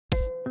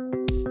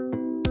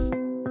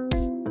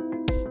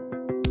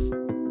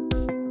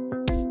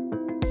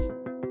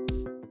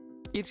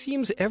It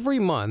seems every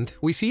month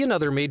we see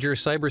another major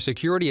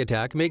cybersecurity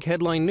attack make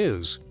headline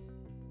news.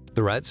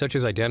 Threats such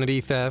as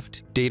identity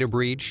theft, data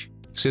breach,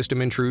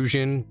 system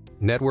intrusion,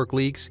 network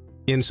leaks,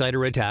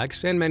 insider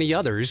attacks, and many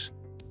others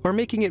are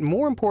making it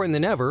more important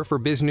than ever for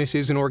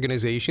businesses and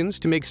organizations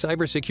to make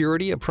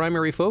cybersecurity a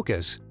primary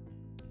focus.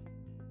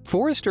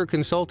 Forrester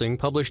Consulting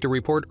published a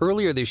report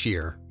earlier this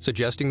year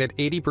suggesting that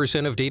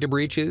 80% of data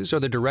breaches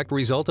are the direct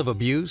result of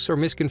abuse or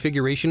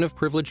misconfiguration of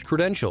privileged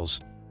credentials.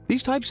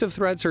 These types of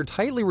threats are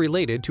tightly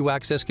related to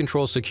access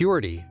control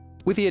security,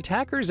 with the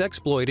attackers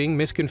exploiting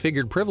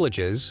misconfigured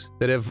privileges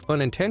that have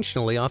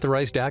unintentionally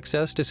authorized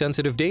access to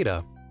sensitive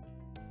data.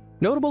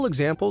 Notable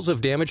examples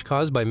of damage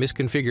caused by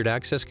misconfigured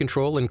access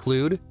control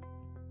include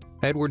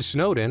Edward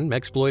Snowden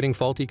exploiting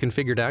faulty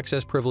configured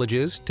access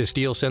privileges to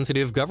steal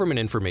sensitive government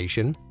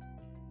information,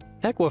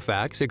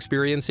 Equifax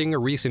experiencing a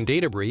recent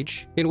data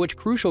breach in which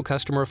crucial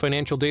customer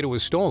financial data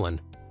was stolen,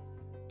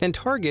 and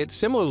Target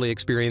similarly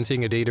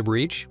experiencing a data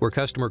breach where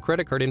customer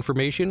credit card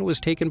information was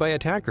taken by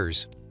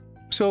attackers.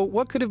 So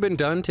what could have been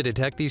done to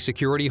detect these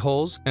security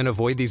holes and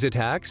avoid these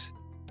attacks?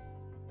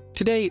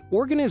 Today,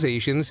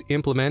 organizations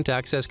implement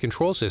access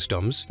control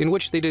systems in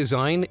which they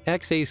design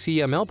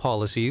XACML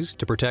policies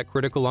to protect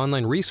critical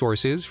online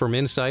resources from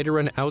insider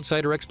and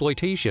outsider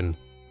exploitation.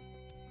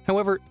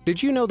 However,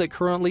 did you know that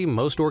currently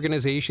most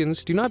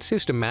organizations do not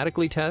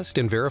systematically test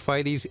and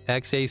verify these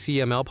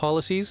XACML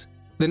policies?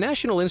 The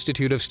National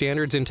Institute of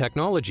Standards and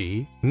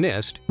Technology,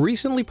 NIST,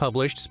 recently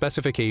published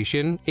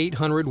Specification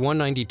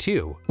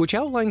 800-192, which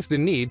outlines the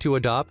need to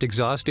adopt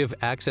exhaustive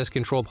access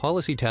control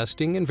policy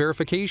testing and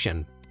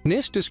verification.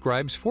 NIST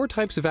describes 4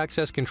 types of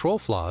access control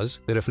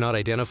flaws that, if not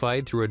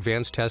identified through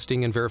advanced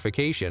testing and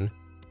verification,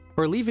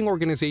 are leaving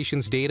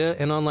organizations' data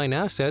and online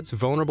assets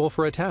vulnerable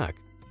for attack.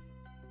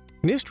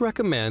 NIST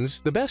recommends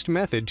the best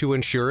method to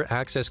ensure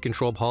access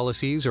control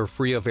policies are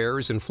free of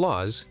errors and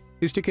flaws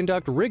is to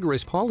conduct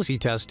rigorous policy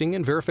testing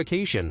and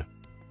verification.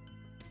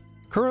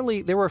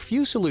 Currently, there are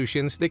few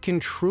solutions that can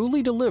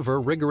truly deliver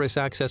rigorous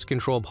access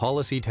control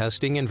policy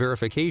testing and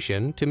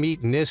verification to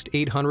meet NIST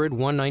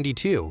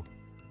 800-192.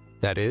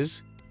 That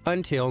is,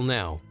 until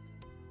now.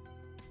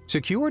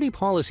 Security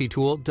Policy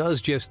Tool does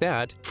just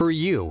that for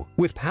you.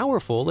 With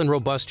powerful and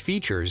robust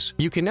features,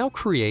 you can now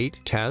create,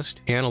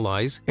 test,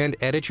 analyze, and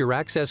edit your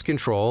access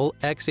control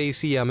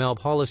XACML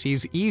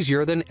policies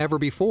easier than ever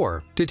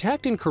before.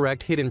 Detect and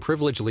correct hidden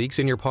privilege leaks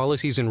in your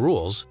policies and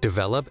rules.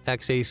 Develop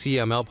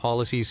XACML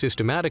policies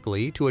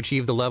systematically to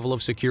achieve the level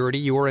of security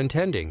you are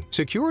intending.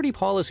 Security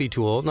Policy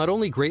Tool not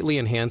only greatly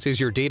enhances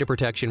your data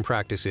protection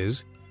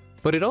practices,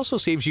 but it also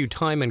saves you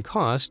time and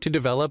cost to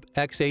develop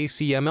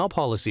XACML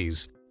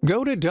policies.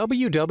 Go to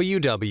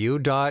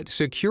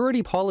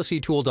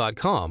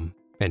www.securitypolicytool.com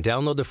and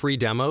download the free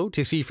demo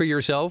to see for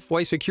yourself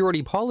why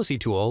Security Policy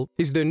Tool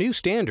is the new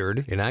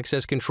standard in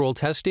access control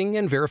testing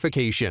and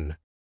verification.